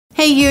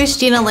Hey you, it's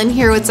Gina Lynn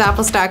here with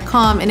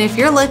Zappos.com, and if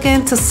you're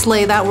looking to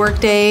slay that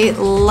workday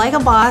like a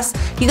boss,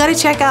 you gotta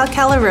check out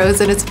Calla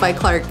Rose, and it's by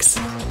Clarks.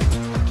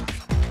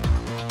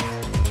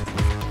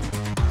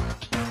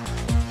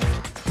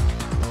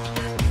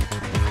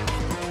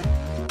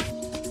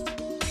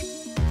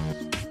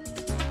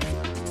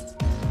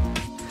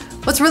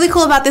 What's really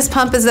cool about this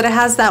pump is that it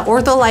has that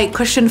OrthoLite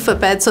cushion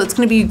footbed, so it's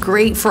going to be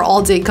great for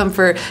all day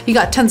comfort. You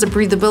got tons of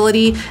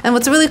breathability, and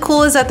what's really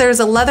cool is that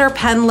there's a leather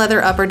pen,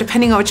 leather upper,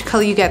 depending on which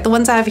color you get. The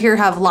ones I have here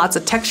have lots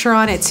of texture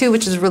on it too,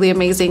 which is really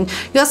amazing.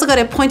 You also got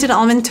a pointed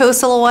almond toe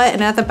silhouette,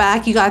 and at the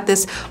back you got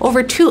this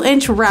over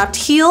 2-inch wrapped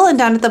heel, and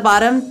down at the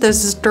bottom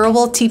there's this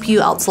durable TPU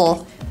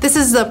outsole. This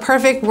is the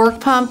perfect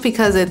work pump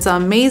because it's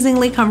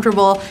amazingly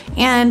comfortable,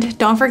 and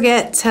don't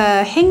forget to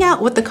hang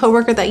out with the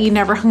coworker that you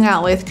never hung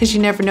out with, because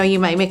you never know, you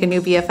might make a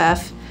new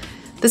BFF.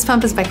 This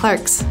pump is by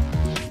Clarks.